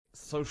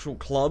Social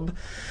Club.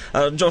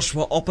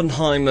 Joshua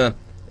Oppenheimer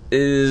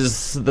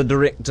is the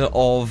director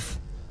of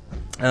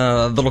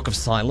The Look of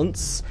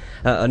Silence,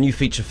 a new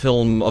feature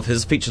film of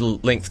his,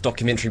 feature-length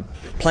documentary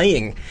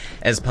playing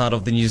as part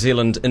of the New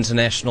Zealand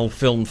International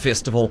Film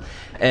Festival,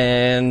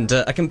 and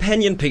a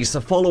companion piece, a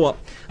follow-up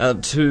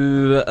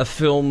to a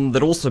film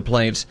that also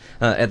played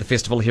at the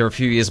festival here a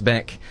few years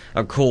back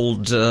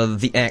called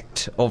The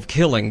Act of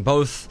Killing,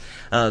 both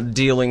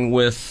dealing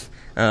with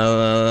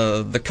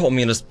the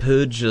communist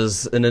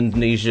purges in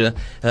Indonesia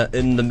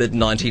in the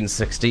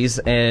mid-1960s,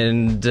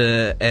 and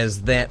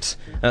as that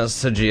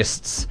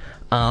suggests,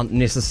 aren't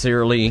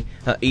necessarily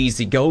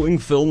easy-going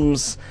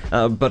films,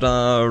 but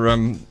are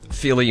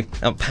fairly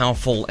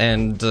powerful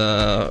and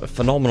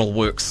phenomenal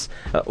works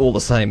all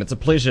the same. It's a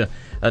pleasure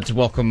to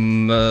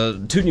welcome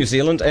to New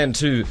Zealand and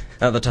to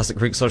the Tussock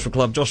Creek Social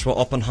Club, Joshua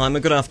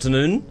Oppenheimer. Good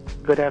afternoon.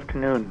 Good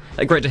afternoon.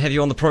 Great to have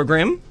you on the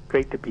program.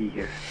 Great to be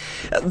here.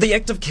 The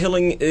Act of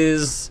Killing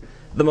is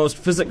the most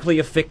physically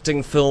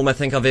affecting film I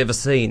think I've ever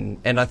seen,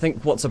 and I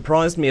think what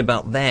surprised me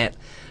about that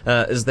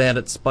is that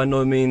it's by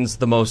no means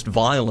the most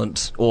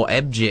violent or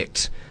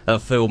abject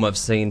film I've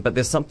seen, but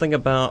there's something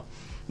about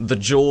the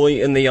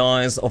joy in the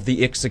eyes of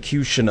the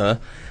executioner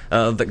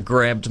that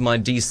grabbed my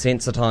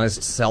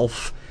desensitized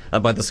self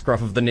by the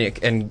scruff of the neck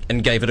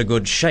and gave it a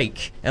good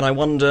shake. And I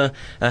wonder,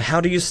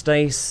 how do you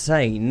stay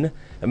sane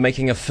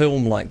making a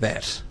film like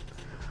that?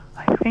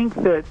 I think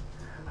that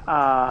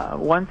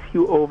once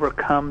you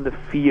overcome the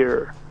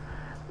fear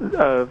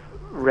of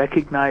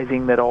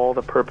recognizing that all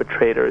the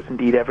perpetrators,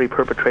 indeed every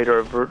perpetrator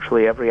of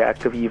virtually every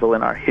act of evil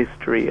in our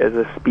history as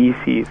a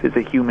species, is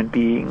a human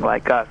being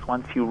like us,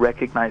 once you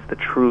recognize the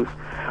truth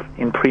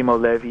in Primo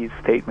Levi's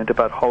statement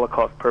about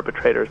Holocaust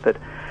perpetrators, that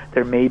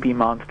there may be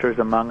monsters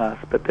among us,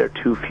 but they're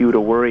too few to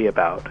worry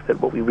about, that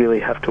what we really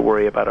have to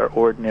worry about are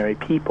ordinary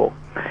people.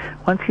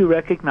 Once you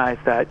recognize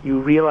that, you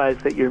realize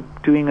that you're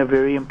doing a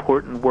very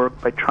important work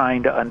by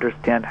trying to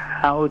understand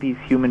how these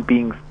human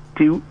beings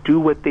do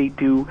what they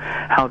do,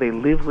 how they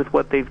live with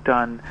what they've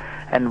done,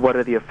 and what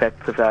are the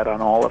effects of that on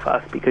all of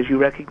us. Because you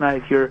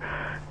recognize you're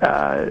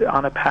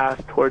on a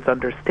path towards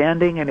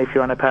understanding, and if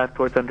you're on a path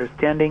towards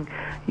understanding,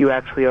 you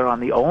actually are on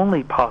the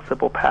only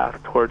possible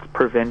path towards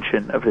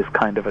prevention of this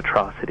kind of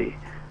atrocity.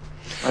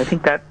 I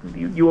think that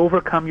you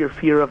overcome your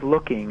fear of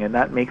looking, and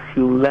that makes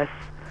you less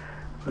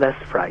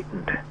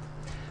frightened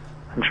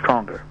and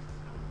stronger.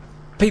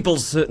 People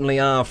certainly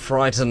are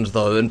frightened,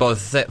 though, in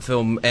both that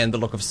film and The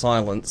Look of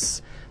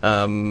Silence.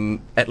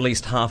 At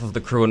least half of the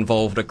crew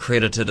involved are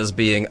credited as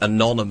being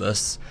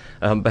anonymous,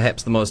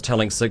 perhaps the most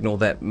telling signal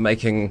that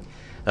making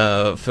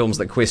films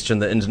that question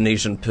the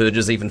Indonesian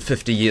purges even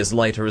 50 years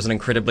later is an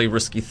incredibly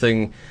risky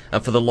thing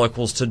for the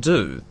locals to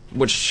do,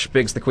 which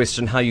begs the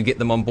question how you get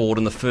them on board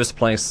in the first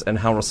place and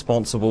how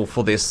responsible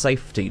for their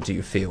safety do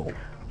you feel?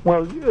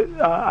 Well,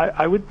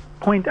 I would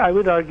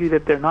argue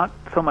that they're not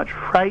so much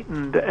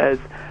frightened as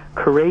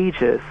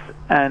courageous,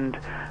 and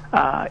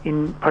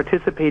in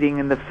participating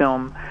in the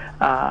film,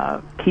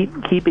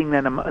 keeping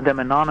them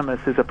anonymous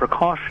is a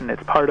precaution.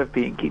 It's part of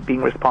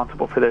being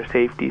responsible for their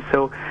safety.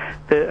 So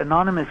the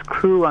anonymous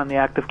crew on The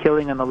Act of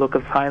Killing and The Look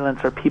of Silence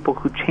are people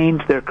who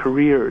changed their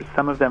careers,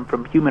 some of them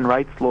from human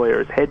rights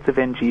lawyers, heads of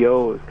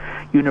NGOs,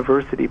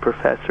 university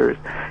professors,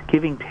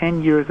 giving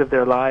 10 years of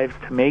their lives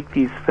to make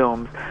these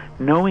films,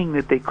 knowing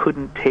that they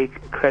couldn't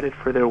take credit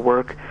for their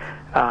work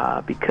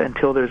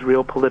until there's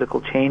real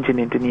political change in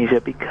Indonesia,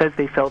 because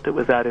they felt it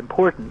was that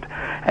important.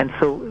 And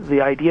so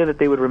the idea that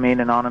they would remain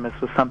anonymous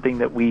was something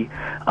that we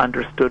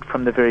understood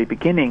from the very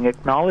beginning.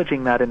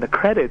 Acknowledging that in the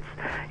credits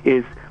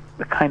is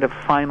the kind of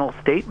final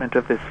statement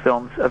of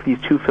these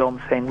two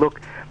films, saying,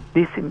 look,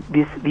 these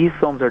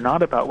films are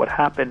not about what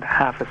happened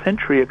half a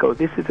century ago.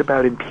 This is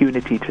about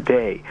impunity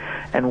today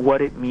and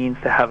what it means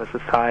to have a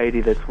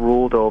society that's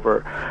ruled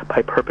over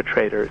by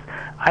perpetrators.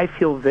 I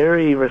feel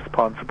very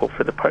responsible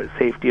for the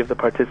safety of the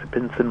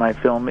participants in my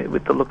film.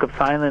 With The Look of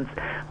Silence,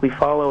 we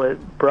follow a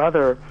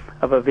brother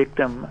of a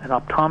victim, an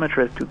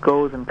optometrist, who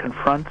goes and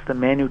confronts the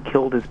man who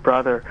killed his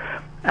brother,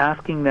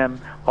 asking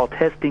them, while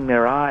testing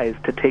their eyes,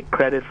 to take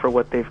credit for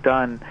what they've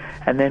done,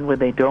 and then when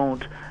they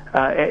don't,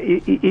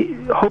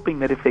 hoping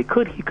that if they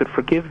could, he could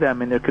forgive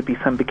them and there could be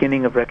some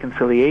beginning of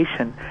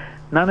reconciliation.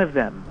 None of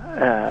them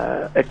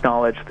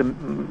acknowledge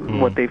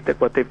what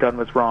they've done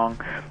was wrong,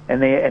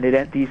 and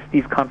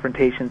these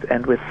confrontations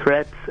end with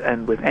threats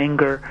and with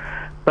anger.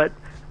 But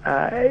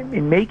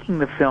in making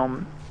the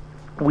film,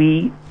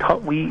 we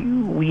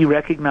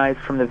recognized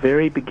from the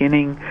very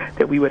beginning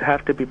that we would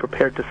have to be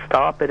prepared to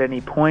stop at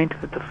any point,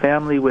 that the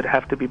family would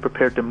have to be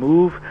prepared to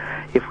move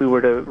if we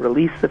were to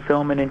release the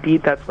film, and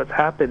indeed that's what's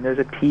happened. There's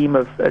a team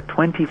of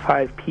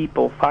 25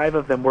 people, 5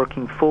 of them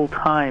working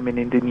full-time in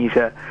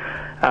Indonesia,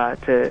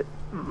 to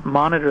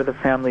monitor the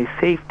family's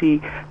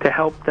safety, to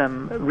help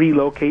them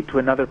relocate to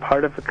another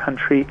part of the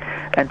country,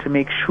 and to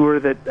make sure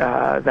that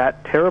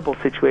that terrible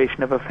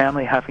situation of a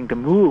family having to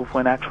move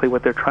when actually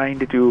what they're trying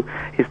to do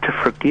is to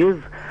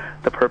forgive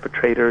the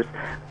perpetrators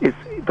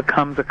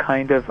becomes a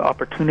kind of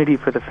opportunity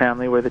for the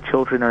family where the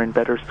children are in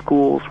better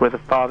schools, where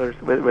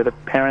the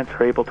parents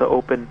are able to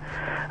open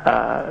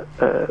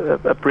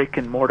a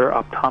brick-and-mortar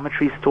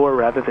optometry store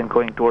rather than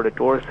going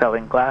door-to-door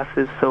selling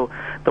glasses. So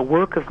the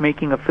work of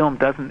making a film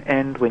doesn't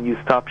end when you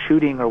stop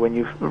shooting or when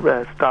you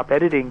stop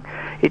editing.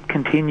 It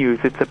continues.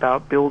 It's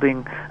about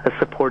building a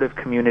supportive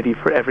community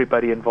for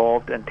everybody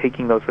involved and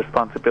taking those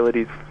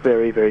responsibilities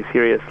very, very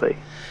seriously.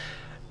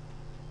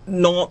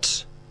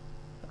 The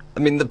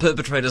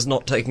perpetrator's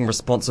not taking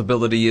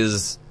responsibility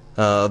is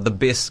the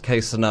best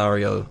case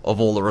scenario of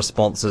all the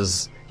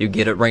responses you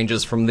get. It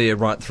ranges from there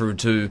right through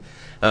to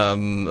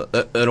an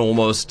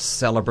almost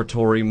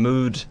celebratory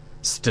mood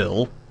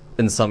still,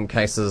 in some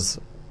cases,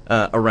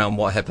 around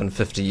what happened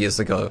 50 years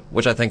ago,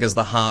 which I think is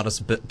the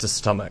hardest bit to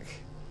stomach.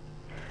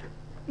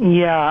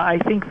 Yeah, I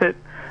think that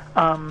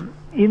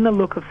in The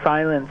Look of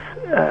Silence,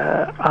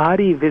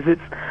 Adi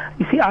visits...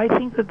 You see, I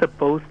think that the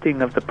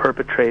boasting of the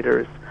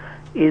perpetrators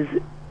is,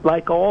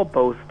 like all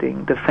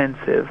boasting,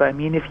 defensive. I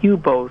mean, if you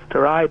boast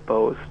or I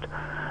boast,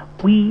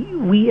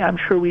 I'm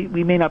sure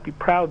we may not be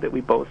proud that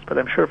we boast, but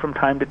I'm sure from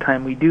time to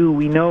time we do.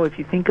 We know, if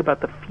you think about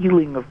the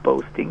feeling of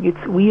boasting,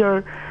 we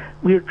are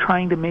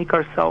trying to make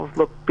ourselves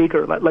look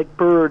bigger, like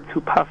birds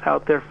who puff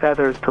out their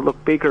feathers to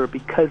look bigger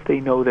because they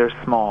know they're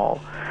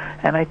small.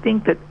 And I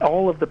think that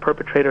all of the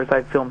perpetrators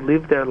I've filmed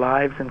live their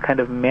lives in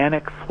kind of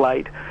manic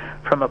flight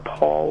from a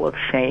pall of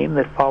shame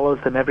that follows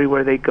them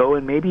everywhere they go,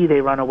 and maybe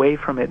they run away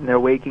from it in their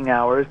waking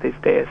hours. They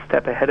stay a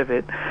step ahead of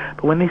it.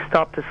 But when they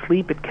stop to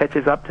sleep, it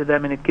catches up to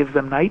them and it gives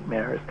them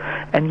nightmares.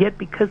 And yet,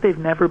 because they've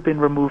never been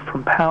removed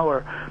from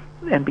power,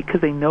 and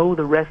because they know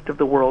the rest of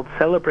the world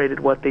celebrated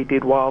what they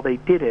did while they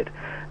did it,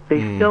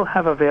 they still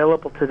have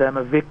available to them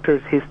a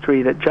victor's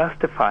history that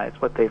justifies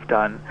what they've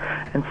done.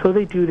 And so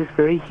they do this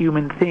very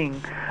human thing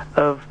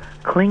of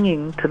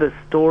clinging to the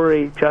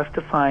story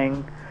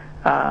justifying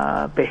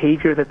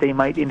behavior that they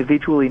might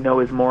individually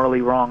know is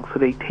morally wrong. So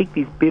they take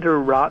these bitter,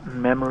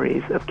 rotten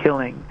memories of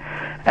killing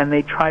and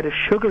they try to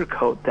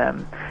sugarcoat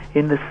them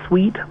in the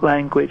sweet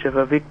language of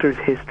a victor's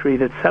history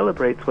that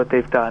celebrates what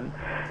they've done.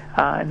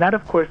 And that,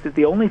 of course, is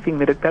the only thing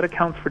that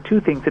accounts for two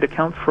things. It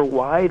accounts for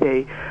why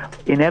they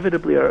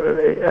inevitably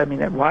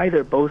why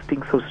they're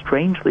boasting so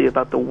strangely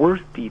about the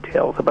worst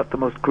details, about the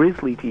most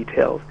grisly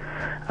details.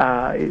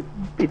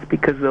 It's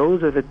because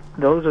those are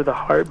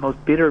the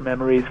most bitter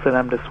memories for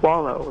them to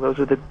swallow. Those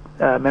are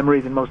the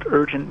memories in most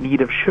urgent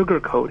need of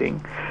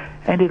sugarcoating.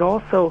 And it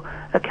also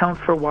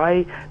accounts for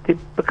why they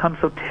become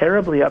so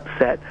terribly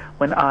upset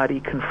when Adi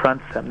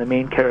confronts them, the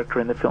main character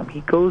in the film.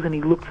 He goes and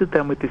he looks at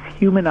them with this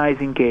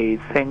humanizing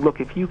gaze, saying,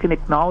 look, if you can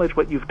acknowledge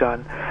what you've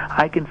done,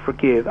 I can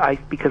forgive,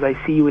 because I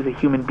see you as a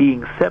human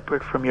being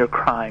separate from your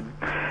crime.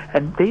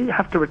 And they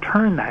have to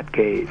return that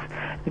gaze.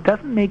 It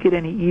doesn't make it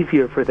any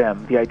easier for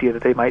them, the idea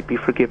that they might be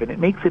forgiven. It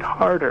makes it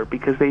harder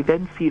because they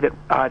then see that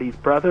Adi's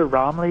brother,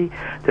 Ramli,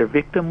 their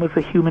victim, was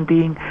a human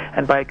being,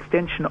 and by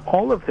extension,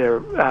 all of their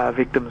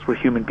victims were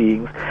human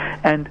beings.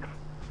 And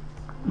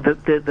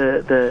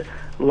the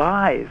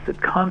lies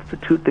that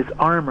constitute this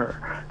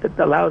armor that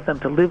allows them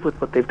to live with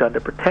what they've done,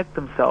 to protect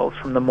themselves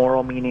from the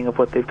moral meaning of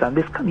what they've done,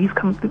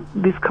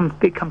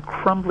 they come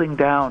crumbling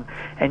down,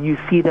 and you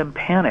see them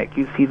panic.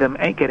 You see them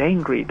get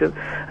angry,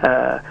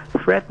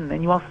 threaten,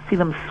 and you also see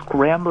them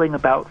scrambling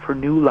about for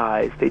new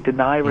lies. They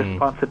deny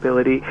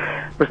responsibility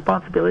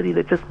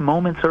that just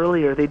moments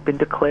earlier they'd been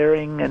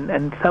declaring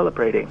and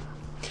celebrating.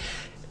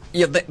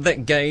 Yeah,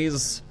 that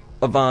gaze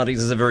of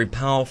Adi's is a very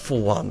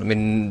powerful one. I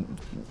mean,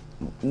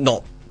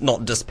 not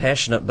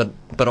dispassionate,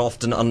 but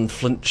often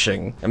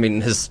unflinching. I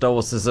mean, his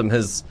stoicism,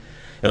 his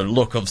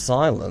look of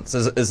silence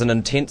is an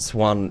intense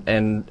one,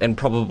 and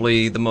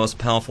probably the most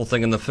powerful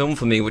thing in the film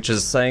for me, which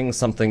is saying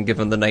something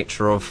given the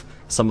nature of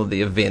some of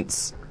the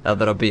events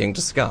that are being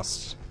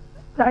discussed.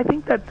 I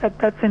think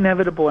that's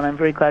inevitable, and I'm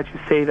very glad you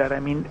say that. I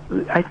mean,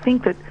 I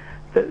think that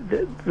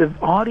the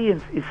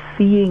audience is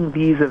seeing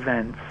these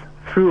events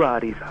through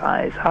Adi's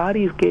eyes.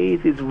 Adi's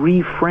gaze is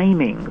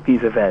reframing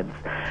these events.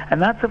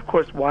 And that's, of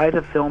course, why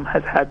the film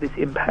has had this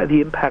the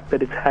impact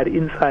that it's had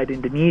inside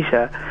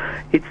Indonesia.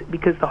 It's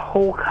because the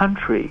whole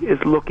country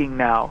is looking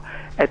now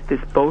at this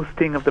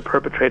boasting of the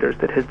perpetrators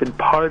that has been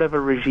part of a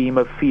regime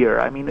of fear.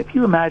 I mean, if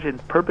you imagine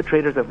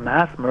perpetrators of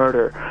mass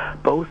murder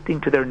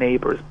boasting to their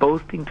neighbors,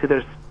 boasting to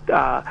their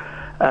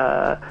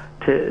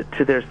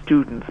to their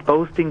students,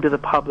 boasting to the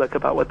public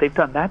about what they've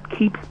done, that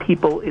keeps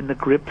people in the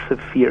grips of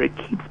fear. It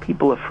keeps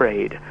people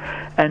afraid.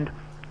 And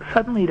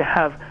suddenly to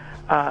have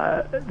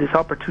this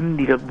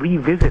opportunity to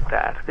revisit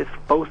that, this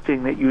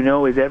boasting that you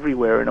know is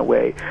everywhere in a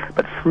way,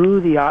 but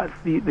through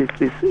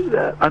this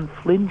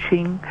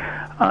unflinching,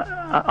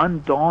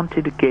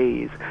 undaunted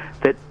gaze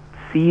that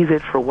sees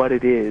it for what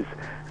it is,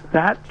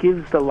 that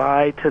gives the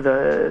lie to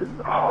the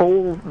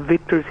whole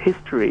victor's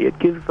history. It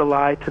gives the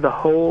lie to the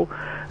whole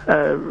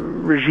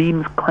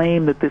regime's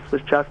claim that this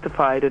was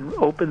justified, and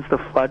opens the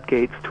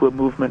floodgates to a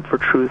movement for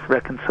truth,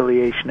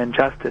 reconciliation, and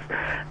justice.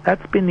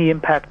 That's been the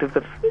impact of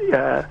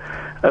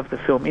the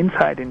film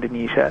inside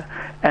Indonesia,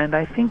 and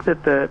I think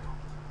that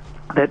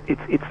that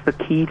it's the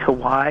key to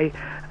why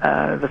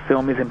the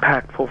film is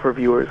impactful for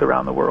viewers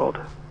around the world.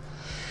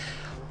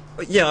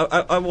 Yeah,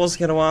 I was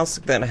going to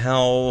ask then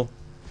how,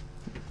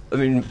 I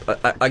mean,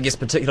 I guess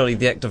particularly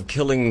the act of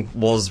killing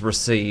was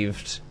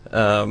received,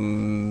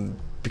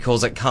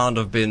 because it can't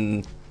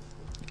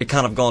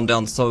have gone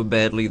down so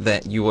badly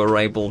that you were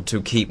able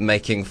to keep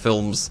making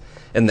films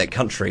in that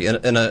country,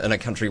 in a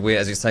country where,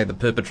 as you say, the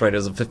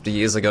perpetrators of 50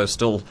 years ago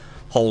still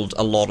hold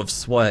a lot of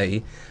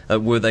sway.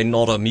 Were they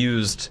not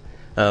amused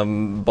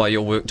by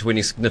your work to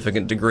any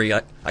significant degree?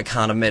 I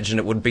can't imagine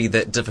it would be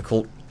that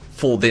difficult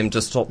for them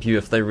to stop you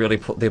if they really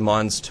put their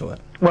minds to it.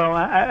 Well,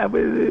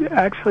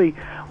 actually,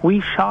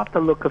 we shot The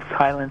Look of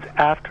Silence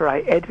after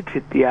I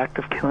edited The Act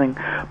of Killing,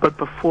 but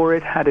before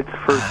it had its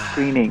first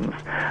screenings,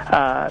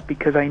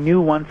 because I knew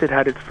once it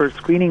had its first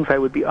screenings, I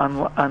would be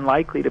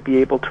unlikely to be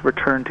able to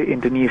return to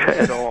Indonesia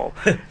at all.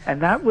 And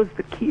that was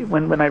the key.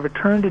 When I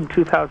returned in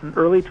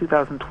early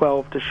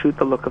 2012 to shoot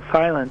The Look of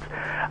Silence,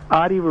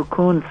 Adi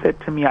Rukun said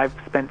to me, "I've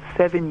spent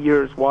 7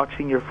 years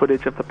watching your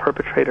footage of the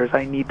perpetrators.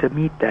 I need to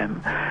meet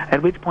them."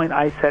 At which point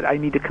I said, "I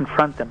need to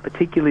confront them,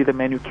 particularly the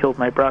men who killed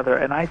my brother."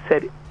 And I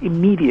said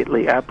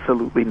immediately,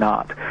 "Absolutely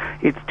not.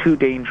 It's too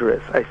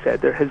dangerous." I said,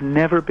 "There has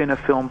never been a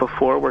film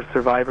before where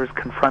survivors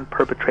confront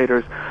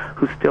perpetrators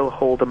who still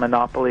hold a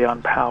monopoly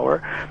on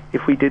power.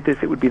 If we did this,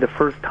 it would be the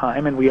first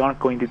time, and we aren't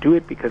going to do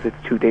it because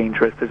it's too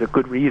dangerous. There's a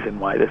good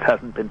reason why this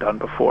hasn't been done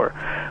before."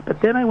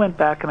 But then I went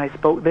back and I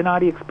spoke. Then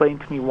Adi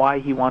explained to me why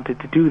he wanted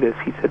to do this.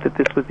 He said that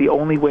this was the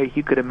only way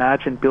he could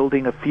imagine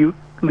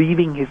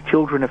leaving his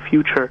children a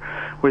future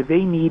where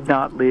they need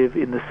not live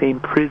in the same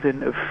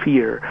prison of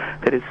fear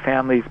that his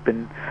family's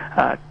been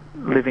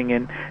living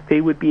in.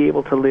 They would be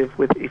able to live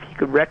with, if he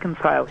could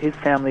reconcile his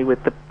family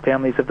with the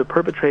families of the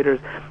perpetrators,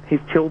 his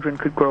children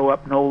could grow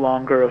up no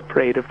longer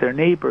afraid of their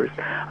neighbors.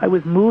 I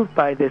was moved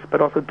by this, but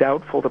also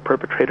doubtful the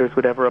perpetrators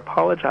would ever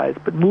apologize,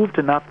 but moved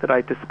enough that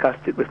I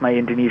discussed it with my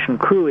Indonesian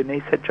crew, and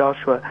they said,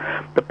 "Joshua,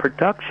 the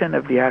production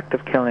of The Act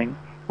of Killing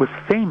was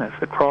famous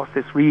across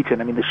this region.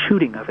 I mean, the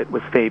shooting of it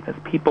was famous.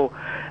 People,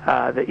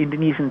 the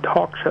Indonesian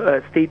talk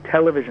show, state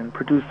television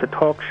produced a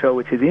talk show,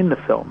 which is in the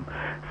film,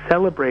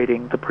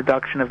 celebrating the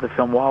production of the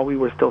film while we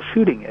were still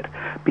shooting it,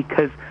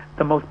 because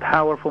the most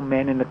powerful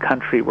men in the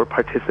country were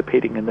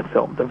participating in the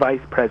film. The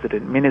vice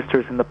president,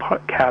 ministers in the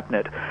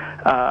cabinet,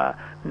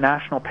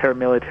 national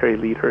paramilitary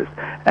leaders.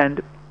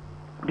 And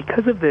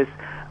because of this,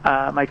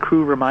 my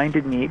crew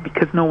reminded me,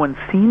 because no one's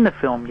seen the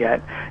film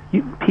yet,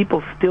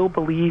 people still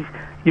believe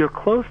you're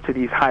close to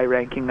these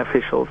high-ranking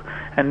officials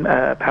and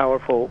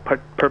powerful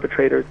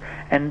perpetrators.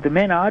 And the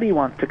men Adi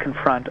wants to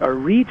confront are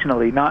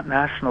regionally, not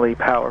nationally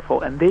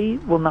powerful, and they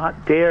will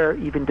not dare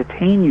even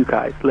detain you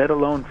guys, let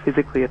alone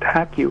physically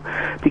attack you,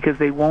 because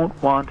they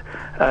won't want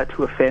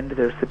to offend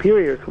their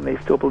superiors, whom they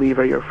still believe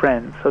are your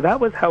friends. So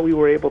that was how we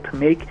were able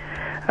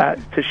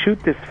to shoot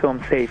this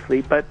film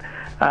safely. But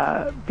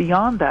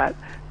beyond that,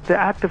 the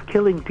act of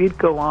killing did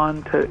go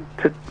on to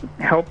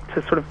help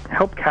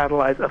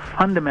catalyze a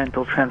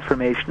fundamental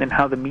transformation in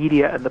how the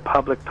media and the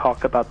public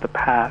talk about the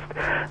past.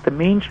 The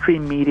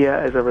mainstream media,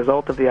 as a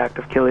result of the act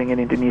of killing in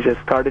Indonesia,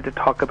 started to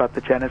talk about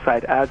the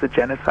genocide as a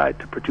genocide,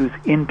 to produce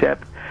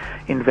in-depth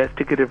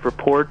investigative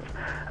reports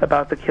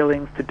about the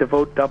killings, to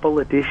devote double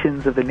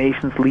editions of the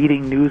nation's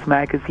leading news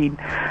magazine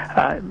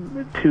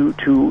to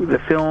the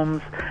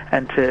films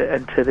and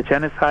to the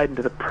genocide and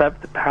to the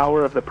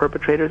power of the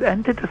perpetrators,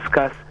 and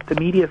the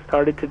media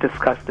started to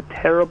discuss the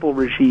terrible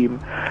regime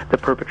the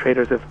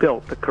perpetrators have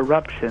built, the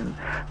corruption,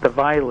 the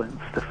violence,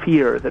 the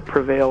fear that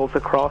prevails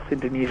across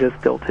Indonesia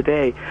still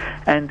today.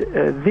 And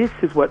this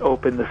is what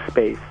opened the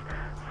space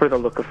for The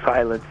Look of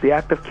Silence. The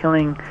act of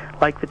killing,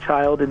 like the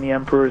child in The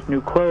Emperor's New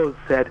Clothes,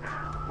 said,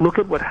 look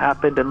at what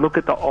happened and look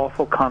at the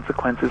awful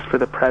consequences for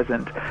the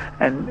present,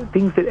 and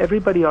things that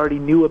everybody already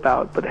knew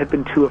about but had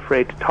been too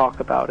afraid to talk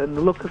about. And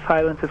The Look of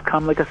Silence has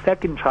come like a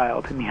second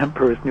child in The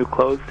Emperor's New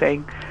Clothes,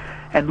 saying,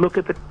 and look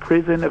at the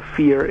prison of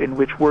fear in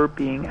which we're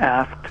being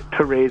asked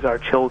to raise our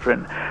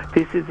children.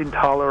 This is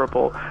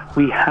intolerable.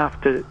 We have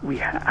to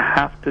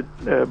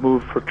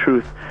move for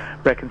truth,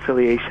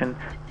 reconciliation,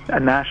 a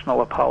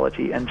national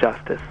apology, and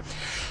justice.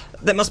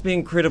 That must be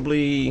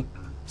incredibly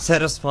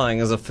satisfying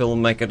as a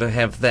filmmaker to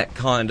have that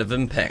kind of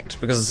impact,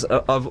 because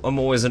I'm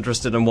always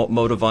interested in what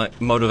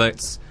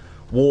motivates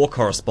war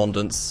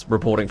correspondents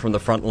reporting from the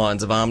front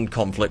lines of armed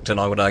conflict, and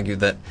I would argue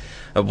that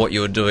what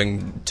you're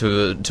doing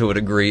to a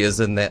degree is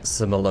in that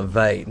similar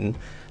vein.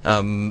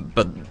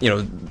 But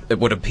it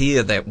would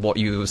appear that what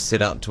you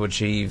set out to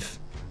achieve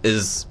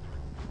is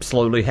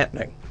slowly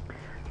happening.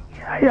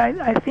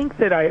 I think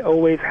that I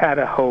always had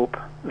a hope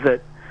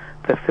that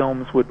the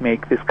films would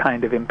make this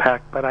kind of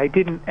impact, but I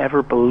didn't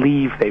ever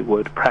believe they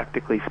would,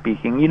 practically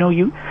speaking.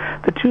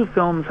 The two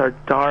films are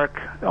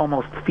dark,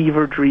 almost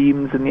fever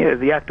dreams, and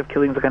the act of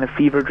killing is a kind of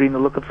fever dream, The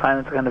Look of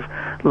Silence is a kind of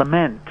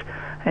lament.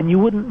 And you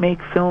wouldn't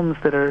make films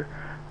that are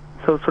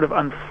so sort of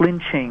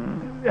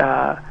unflinching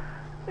about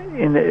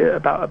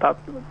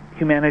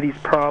humanity's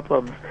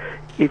problems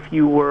if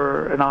you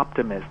were an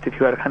optimist, if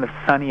you had a kind of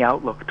sunny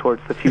outlook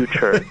towards the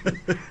future.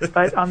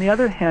 But on the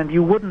other hand,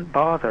 you wouldn't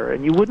bother,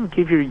 and you wouldn't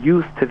give your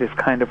youth to this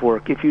kind of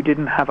work if you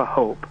didn't have a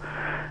hope.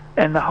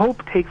 And the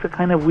hope takes a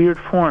kind of weird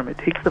form. It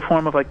takes the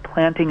form of like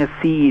planting a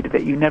seed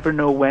that you never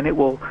know when it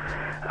will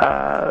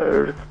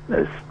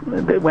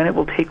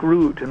take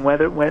root, and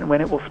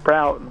when it will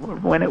sprout,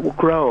 and when it will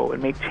grow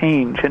and make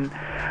change. And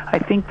I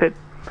think that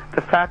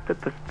the fact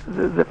that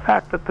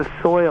the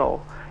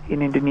soil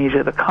in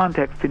Indonesia, the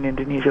context in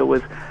Indonesia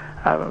was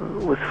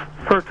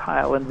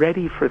fertile and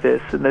ready for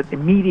this, and that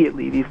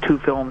immediately these two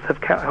films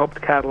have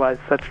helped catalyze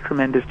such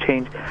tremendous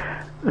change.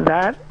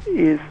 That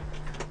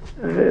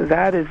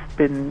has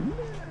been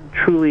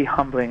truly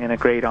humbling and a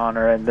great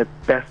honor, and the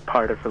best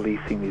part of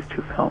releasing these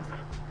two films.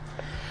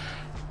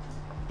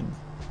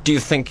 Do you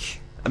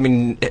think, I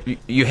mean,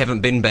 you haven't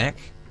been back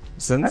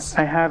since?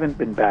 I haven't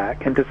been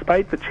back, and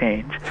despite the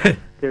change,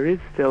 there is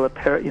still one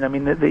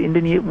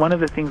of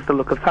the things The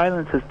Look of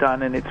Silence has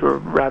done, and its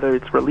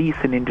release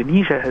in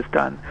Indonesia has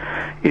done,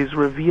 is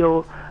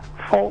reveal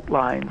fault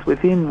lines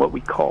within what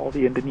we call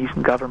the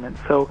Indonesian government.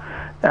 So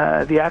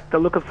The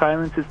Look of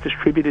Silence is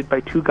distributed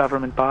by two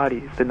government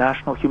bodies, the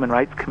National Human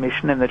Rights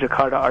Commission and the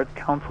Jakarta Arts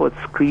Council. It's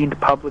screened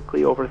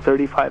publicly over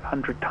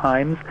 3,500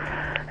 times,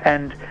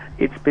 and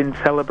it's been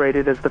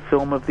celebrated as the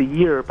film of the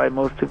year by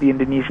most of the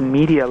Indonesian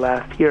media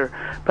last year.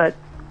 But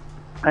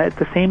at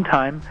the same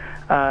time,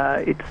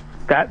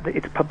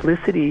 its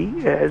publicity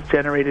has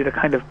generated a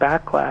kind of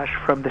backlash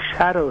from the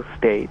shadow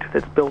state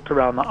that's built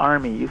around the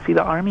army. You see,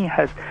 the army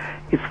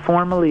is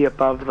formally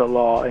above the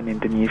law in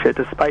Indonesia,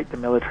 despite the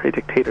military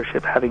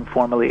dictatorship having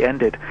formally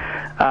ended.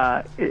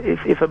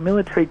 If a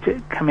military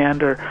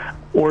commander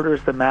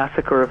orders the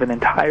massacre of an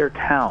entire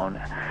town,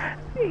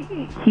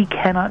 he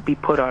cannot be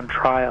put on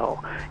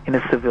trial in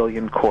a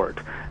civilian court.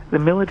 The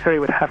military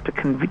would have to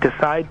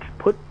decide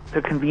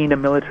to convene a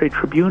military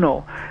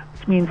tribunal,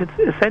 which means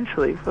it's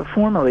essentially,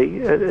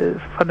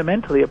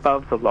 fundamentally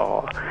above the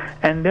law.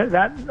 And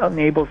that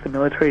enables the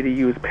military to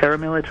use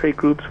paramilitary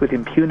groups with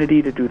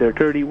impunity to do their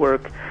dirty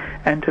work,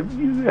 and to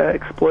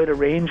exploit a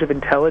range of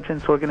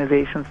intelligence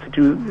organizations to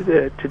do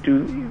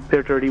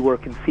their dirty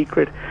work in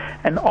secret.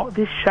 And all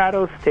this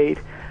shadow state,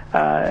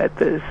 at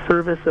the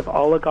service of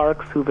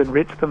oligarchs who've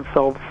enriched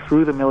themselves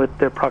through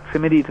their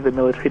proximity to the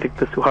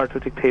Suharto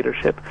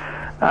dictatorship,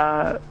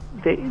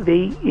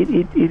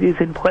 it is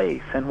in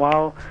place. And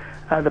while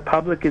the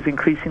public is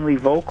increasingly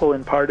vocal,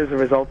 in part as a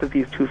result of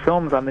these two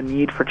films, on the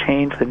need for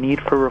change, the need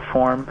for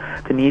reform,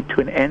 the need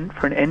for an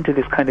end to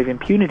this kind of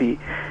impunity,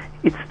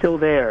 it's still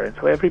there. And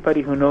so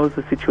everybody who knows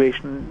the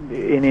situation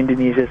in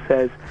Indonesia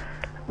says,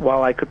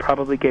 while I could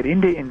probably get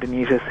into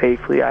Indonesia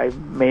safely, I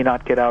may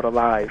not get out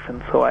alive,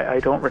 and so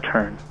I don't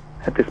return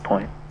at this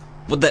point.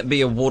 Would that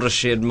be a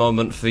watershed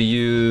moment for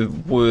you,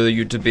 were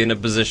you to be in a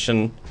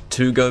position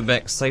to go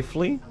back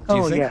safely, do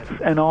you think? Yes,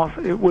 and also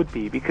it would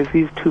be, because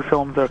these two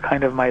films are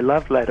kind of my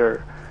love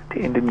letter to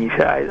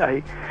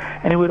Indonesia.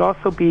 And it would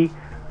also be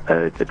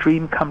a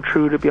dream come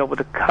true to be able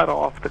to cut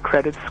off the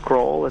credits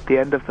scroll at the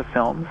end of the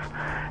films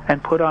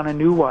and put on a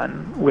new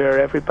one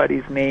where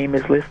everybody's name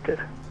is listed.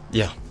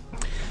 Yeah.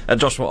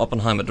 Joshua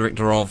Oppenheimer,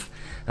 director of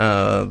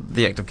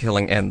The Act of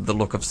Killing and The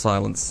Look of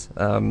Silence.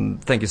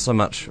 Thank you so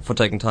much for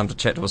taking time to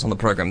chat to us on the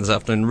program this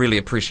afternoon. Really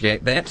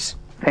appreciate that.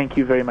 Thank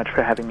you very much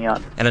for having me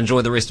on. And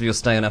enjoy the rest of your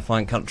stay in our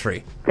fine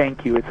country.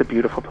 Thank you. It's a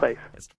beautiful place.